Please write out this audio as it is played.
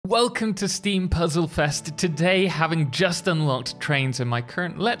Welcome to Steam Puzzle Fest. Today, having just unlocked trains in my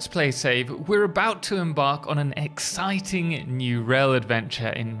current Let's Play save, we're about to embark on an exciting new rail adventure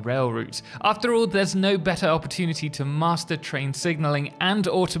in Railroute. After all, there's no better opportunity to master train signaling and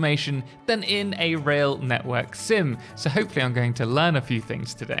automation than in a rail network sim, so hopefully I'm going to learn a few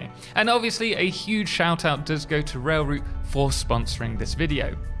things today. And obviously a huge shout out does go to Railroute for sponsoring this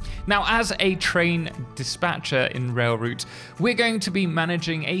video. Now, as a train dispatcher in Railroute, we're going to be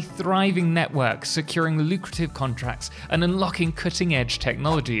managing a thriving network, securing lucrative contracts and unlocking cutting-edge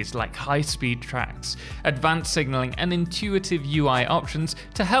technologies like high-speed tracks, advanced signaling and intuitive UI options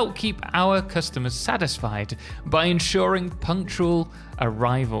to help keep our customers satisfied by ensuring punctual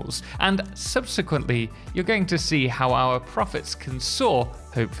arrivals. And subsequently, you're going to see how our profits can soar,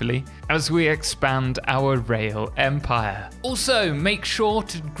 hopefully, as we expand our rail empire. Also, make sure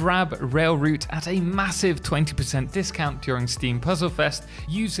to grab Railroute at a massive 20% discount during Steam Puzzle Fest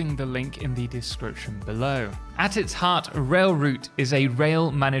using the link in the description below. At its heart, Railroute is a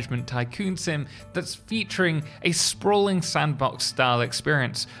rail management tycoon sim that's featuring a sprawling sandbox style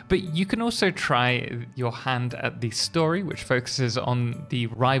experience, but you can also try your hand at the story, which focuses on the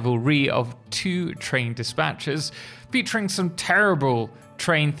rivalry of two train dispatchers, featuring some terrible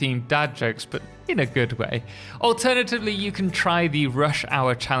train-themed dad jokes, but in a good way. Alternatively, you can try the Rush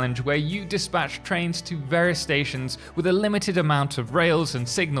Hour Challenge, where you dispatch trains to various stations with a limited amount of rails and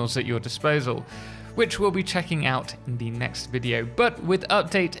signals at your disposal, which we'll be checking out in the next video. But with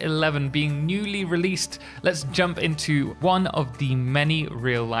Update 11 being newly released, let's jump into one of the many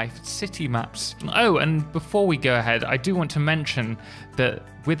real-life city maps. Oh, and before we go ahead, I do want to mention that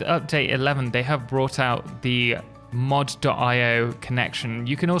with Update 11, they have brought out the mod.io connection.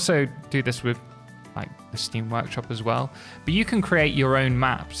 You can also do this with like the Steam Workshop as well, but you can create your own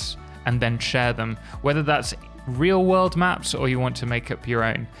maps and then share them, whether that's real world maps or you want to make up your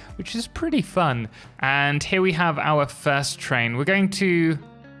own, which is pretty fun. And here we have our first train. We're going to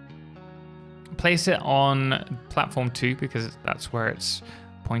place it on platform 2 because that's where it's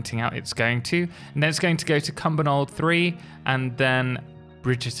pointing out it's going to, and then it's going to go to Cumbernauld 3 and then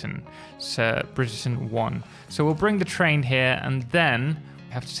Bridgeton, so Bridgeton 1. So we'll bring the train here and then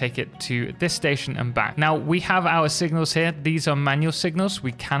we have to take it to this station and back. Now we have our signals here. These are manual signals.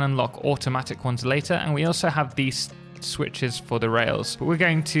 We can unlock automatic ones later, and we also have these switches for the rails, but we're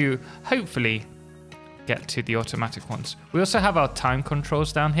going to hopefully get to the automatic ones. We also have our time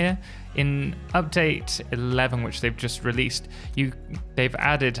controls down here. In Update 11, which they've just released, they've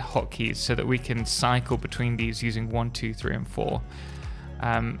added hotkeys so that we can cycle between these using 1, 2, 3, and 4.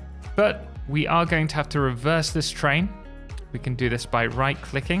 But we are going to have to reverse this train. We can do this by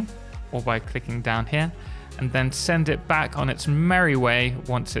right-clicking or by clicking down here and then send it back on its merry way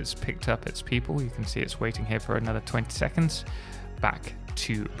once it's picked up its people. You can see it's waiting here for another 20 seconds back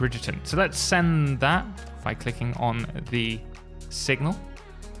to Bridgeton. So let's send that by clicking on the signal.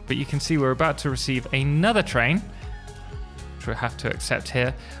 But you can see we're about to receive another train, which we'll have to accept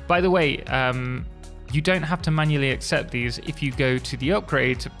here. By the way, you don't have to manually accept these if you go to the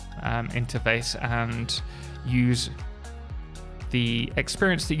upgrade interface and use the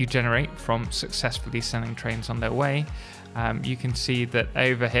experience that you generate from successfully sending trains on their way. You can see that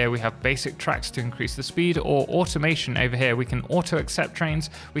over here we have basic tracks to increase the speed, or automation over here. We can auto accept trains,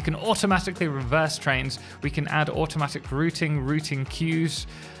 we can automatically reverse trains, we can add automatic routing queues,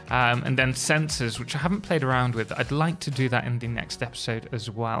 and then sensors, which I haven't played around with. I'd like to do that in the next episode as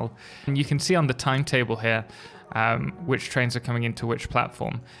well. And you can see on the timetable here which trains are coming into which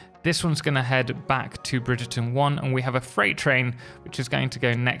platform. This one's going to head back to Bridgeton 1, and we have a freight train which is going to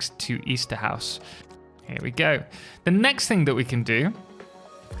go next to Easterhouse. Here we go. The next thing that we can do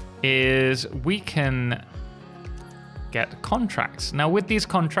is we can get contracts. Now with these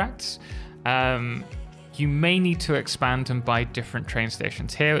contracts, you may need to expand and buy different train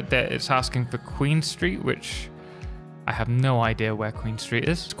stations. Here it's asking for Queen Street, which I have no idea where Queen Street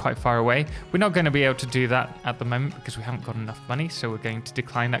is. It's quite far away. We're not going to be able to do that at the moment because we haven't got enough money, so we're going to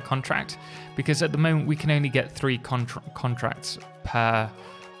decline that contract, because at the moment we can only get 3 contracts per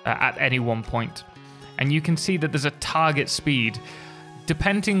at any one point. And you can see that there's a target speed.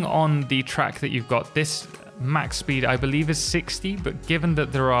 Depending on the track that you've got, this max speed I believe is 60, but given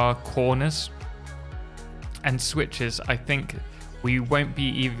that there are corners and switches, I think we won't be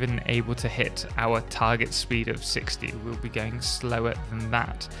even able to hit our target speed of 60. We'll be going slower than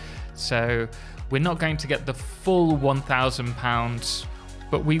that. So we're not going to get the full £1,000,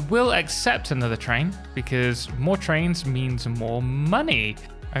 but we will accept another train because more trains means more money.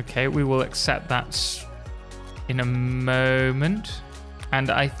 Okay, we will accept that in a moment.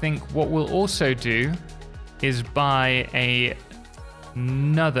 And I think what we'll also do is buy a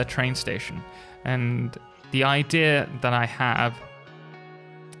another train station. And the idea that I have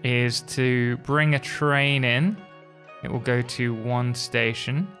is to bring a train in. It will go to one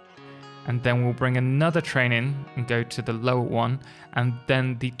station, and then we'll bring another train in and go to the lower one, and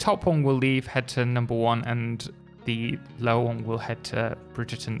then the top one will leave, head to number 1, and the lower one will head to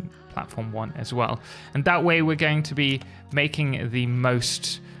Bridgerton platform 1 as well. And that way we're going to be making the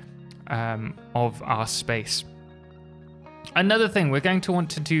most of our space. Another thing, we're going to want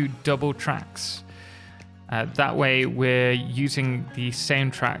to do double tracks. That way we're using the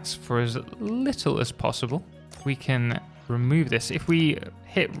same tracks for as little as possible. We can remove this. If we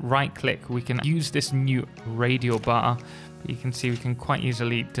hit right click, we can use this new radial bar. You can see we can quite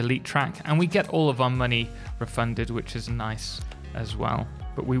easily delete track, and we get all of our money refunded, which is nice as well.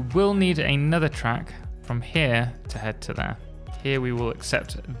 But we will need another track from here to head to there. Here we will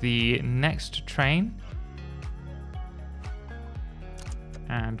accept the next train,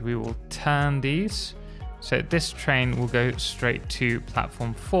 and we will turn these. So this train will go straight to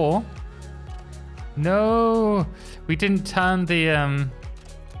platform 4. No, we didn't turn the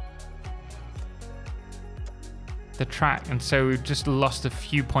track, and so we've just lost a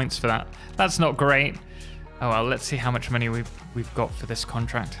few points for that. That's not great. Oh well, let's see how much money we've got for this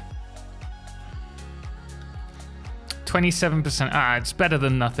contract. 27%. It's better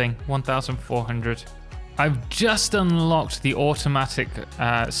than nothing. 1,400. I've just unlocked the automatic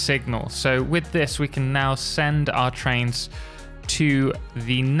signal. So with this, we can now send our trains to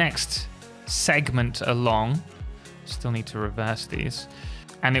the next segment along. Still need to reverse these.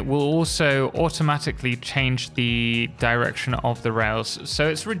 And it will also automatically change the direction of the rails. So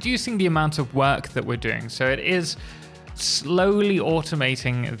it's reducing the amount of work that we're doing. So it is slowly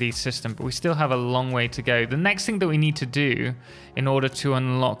automating the system, but we still have a long way to go. The next thing that we need to do in order to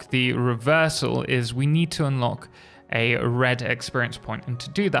unlock the reversal is we need to unlock a red experience point. And to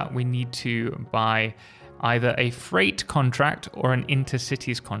do that, we need to buy either a freight contract or an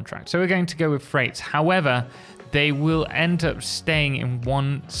intercities contract. So we're going to go with freights. However, they will end up staying in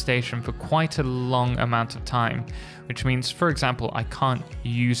one station for quite a long amount of time, which means, for example, I can't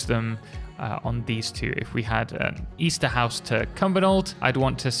use them on these two. If we had an Easterhouse to Cumbernauld, I'd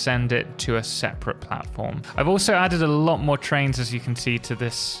want to send it to a separate platform. I've also added a lot more trains, as you can see, to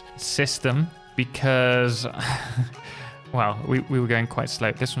this system because, well, we were going quite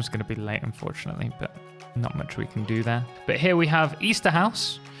slow. This one's going to be late, unfortunately, but not much we can do there. But here we have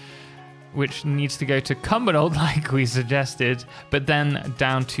Easterhouse, which needs to go to Cumbernauld, like we suggested, but then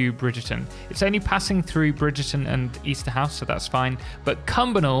down to Bridgerton. It's only passing through Bridgerton and Easterhouse, so that's fine. But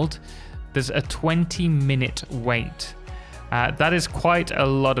Cumbernauld, there's a 20-minute wait. That is quite a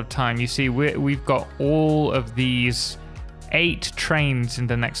lot of time. You see, we've got all of these 8 trains in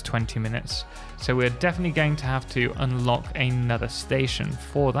the next 20 minutes. So we're definitely going to have to unlock another station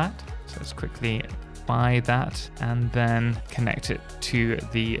for that. So let's quickly buy that and then connect it to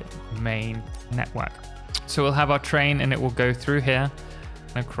the main network. So we'll have our train and it will go through here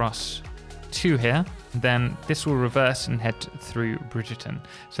and across to here. Then this will reverse and head through Bridgerton.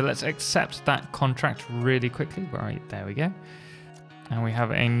 So let's accept that contract really quickly. Right, there we go. And we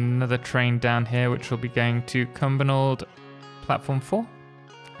have another train down here which will be going to Cumbernauld platform 4.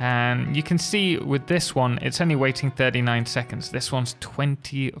 And you can see with this one, it's only waiting 39 seconds. This one's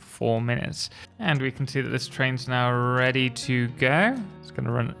 24 minutes. And we can see that this train's now ready to go. It's going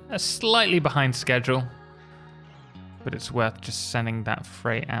to run a slightly behind schedule, but it's worth just sending that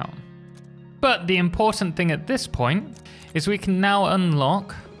freight out. But the important thing at this point is we can now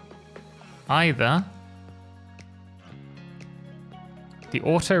unlock either the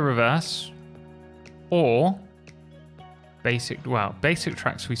auto reverse or basic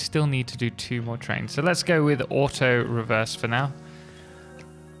tracks. We still need to do 2 more trains. So let's go with auto reverse for now.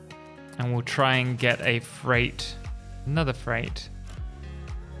 And we'll try and get a freight, another freight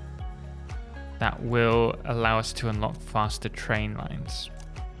that will allow us to unlock faster train lines.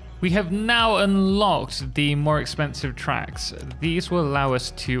 We have now unlocked the more expensive tracks. These will allow us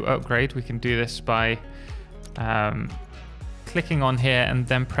to upgrade. We can do this by clicking on here and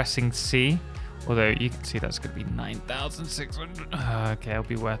then pressing C. Although you can see that's going to be 9,600. Okay, it'll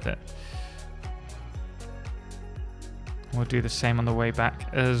be worth it. We'll do the same on the way back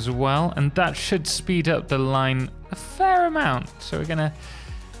as well. And that should speed up the line a fair amount. So we're going to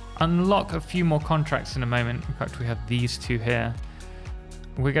unlock a few more contracts in a moment. In fact, we have these 2 here.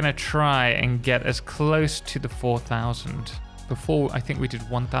 We're going to try and get as close to the 4,000. Before, I think we did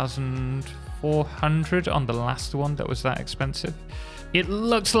 1,400 on the last one that was that expensive. It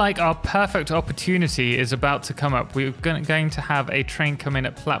looks like our perfect opportunity is about to come up. We're going to have a train come in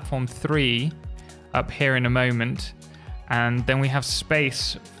at platform 3 up here in a moment. And then we have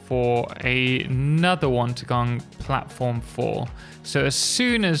space for another one to go on platform 4. So as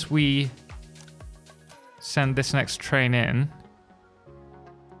soon as we send this next train in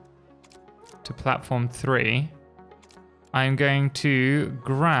to platform 3, I'm going to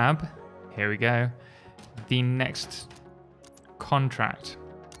grab, here we go, the next contract.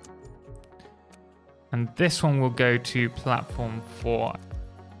 And this one will go to platform 4.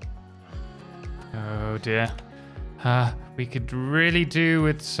 Oh dear. We could really do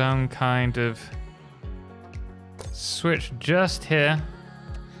with some kind of switch just here,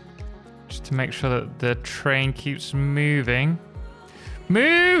 just to make sure that the train keeps moving.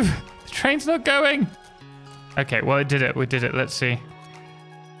 Move! The train's not going! Okay, well, it did it. We did it. Let's see.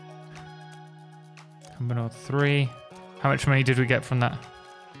 Terminal 3. How much money did we get from that?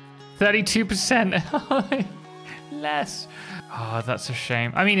 32%. Less. Oh, that's a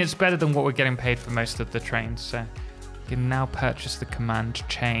shame. I mean, it's better than what we're getting paid for most of the trains. So we can now purchase the command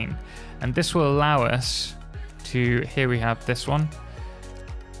chain. And this will allow us to, here we have this one,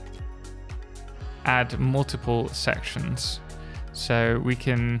 add multiple sections. So we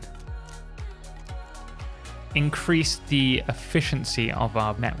can increase the efficiency of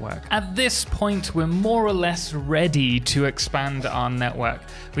our network. At this point, we're more or less ready to expand our network.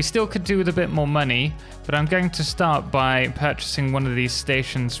 We still could do with a bit more money, but I'm going to start by purchasing one of these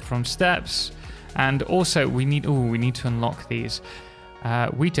stations from Steps. And also we need to unlock these.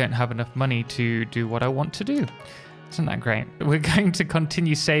 We don't have enough money to do what I want to do. Isn't that great? We're going to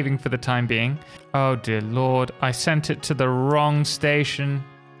continue saving for the time being. Oh dear Lord, I sent it to the wrong station.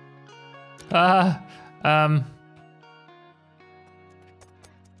 There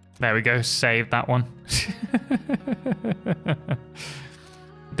we go, save that one.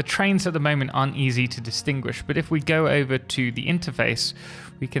 The trains at the moment aren't easy to distinguish, but if we go over to the interface,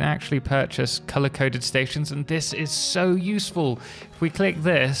 we can actually purchase color-coded stations, and this is so useful. If we click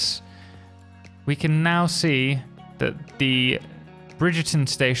this, we can now see that the Bridgerton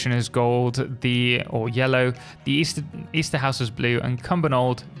station is gold, or yellow, the Easterhouse is blue, and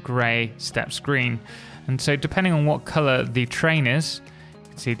Cumbernauld grey, Steps green. And so depending on what color the train is, you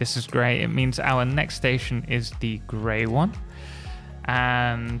can see this is grey, it means our next station is the grey one.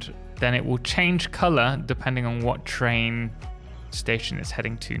 And then it will change color depending on what train station it's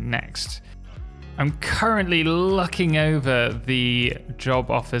heading to next. I'm currently looking over the job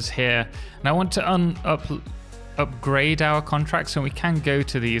offers here, and I want to upgrade our contracts, so we can go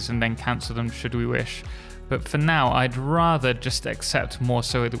to these and then cancel them should we wish. But for now, I'd rather just accept more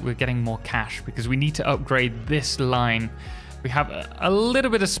so that we're getting more cash, because we need to upgrade this line. We have a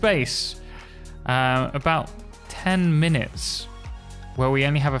little bit of space, about 10 minutes, where we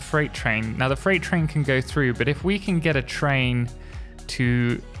only have a freight train. Now the freight train can go through, but if we can get a train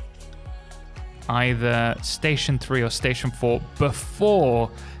to either station 3 or station 4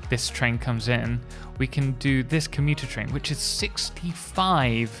 before this train comes in, we can do this commuter train, which is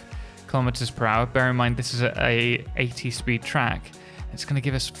 65 kilometers per hour. Bear in mind, this is a 80 speed track. It's going to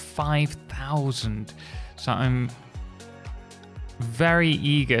give us 5,000. So I'm very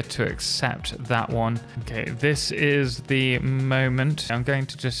eager to accept that one. Okay, this is the moment. I'm going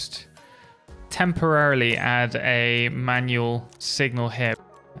to just temporarily add a manual signal here.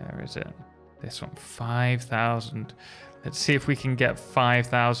 Where is it? This one, 5,000. Let's see if we can get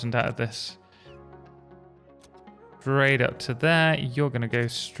 5,000 out of this. Straight up to there. You're going to go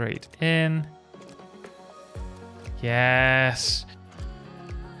straight in. Yes.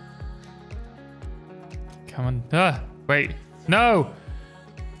 Come on. Wait. No.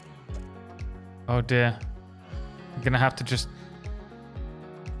 Oh dear. I'm going to have to just...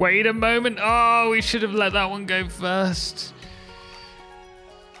 Wait a moment. Oh, we should have let that one go first.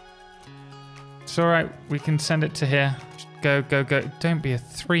 It's all right. We can send it to here. Just go, go, go. Don't be a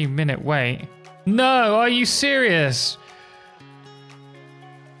 3-minute wait. No, are you serious?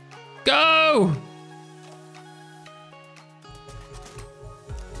 Go!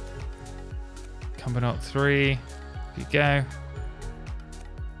 Cumbernauld 3. Here you go.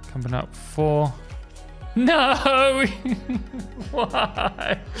 Cumbernauld 4. No!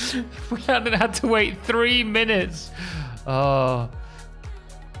 Why? We hadn't had to wait 3 minutes. Oh.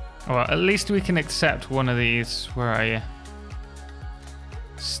 Well, at least we can accept one of these. Where are you?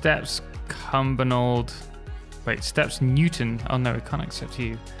 Steps Cumbernauld. Wait, Steps Newton. Oh no, we can't accept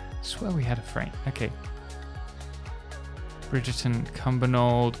you. I swear we had a freight. Okay. Bridgerton,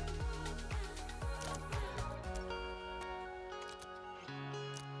 Cumbernauld.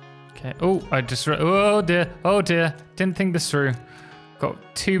 Okay. Oh, I just... Oh dear. Oh dear. Didn't think this through. Got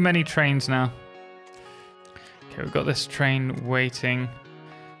too many trains now. Okay, we've got this train waiting.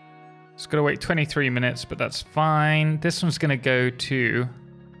 It's got to wait 23 minutes, but that's fine. This one's going to go to...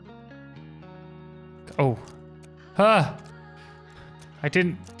 Oh. I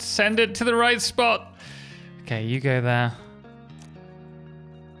didn't send it to the right spot. Okay, you go there.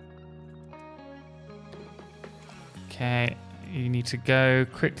 Okay, you need to go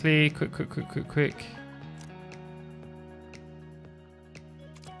quickly. Quick.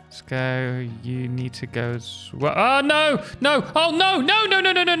 Let's go. You need to go as well. Oh, no. Oh, no.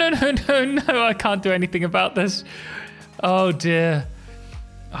 I can't do anything about this. Oh, dear.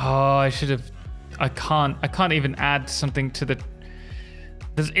 Oh, I should have... I can't even add something to the...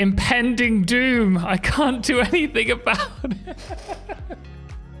 There's impending doom. I can't do anything about it.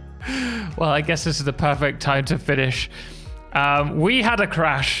 Well, I guess this is the perfect time to finish. We had a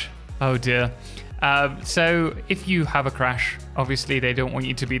crash. Oh, dear. So if you have a crash, obviously they don't want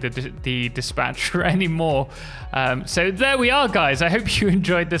you to be the dispatcher anymore. So there we are, guys. I hope you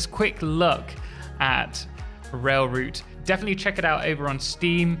enjoyed this quick look at Railroute. Definitely check it out over on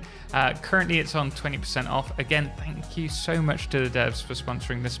Steam. Currently it's on 20% off. Again, thank you so much to the devs for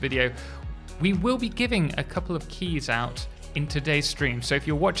sponsoring this video. We will be giving a couple of keys out in today's stream. So if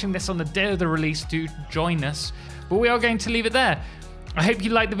you're watching this on the day of the release, do join us. But we are going to leave it there. I hope you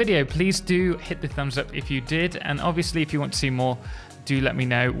liked the video. Please do hit the thumbs up if you did. And obviously, if you want to see more, do let me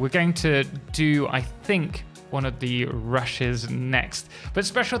know. We're going to do, I think, one of the rushes next. But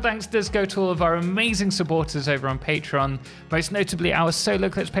special thanks does go to all of our amazing supporters over on Patreon, most notably our Solo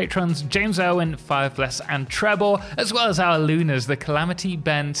Clips patrons, James Owen, Firefless, and Trebor, as well as our Lunas, the Calamity,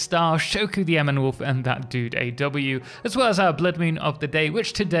 Ben, Star, Shoku the Emin Wolf, and that dude AW, as well as our Blood Moon of the day,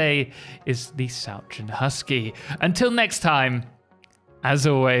 which today is the Souchan Husky. Until next time, as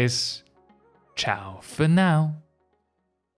always, ciao for now.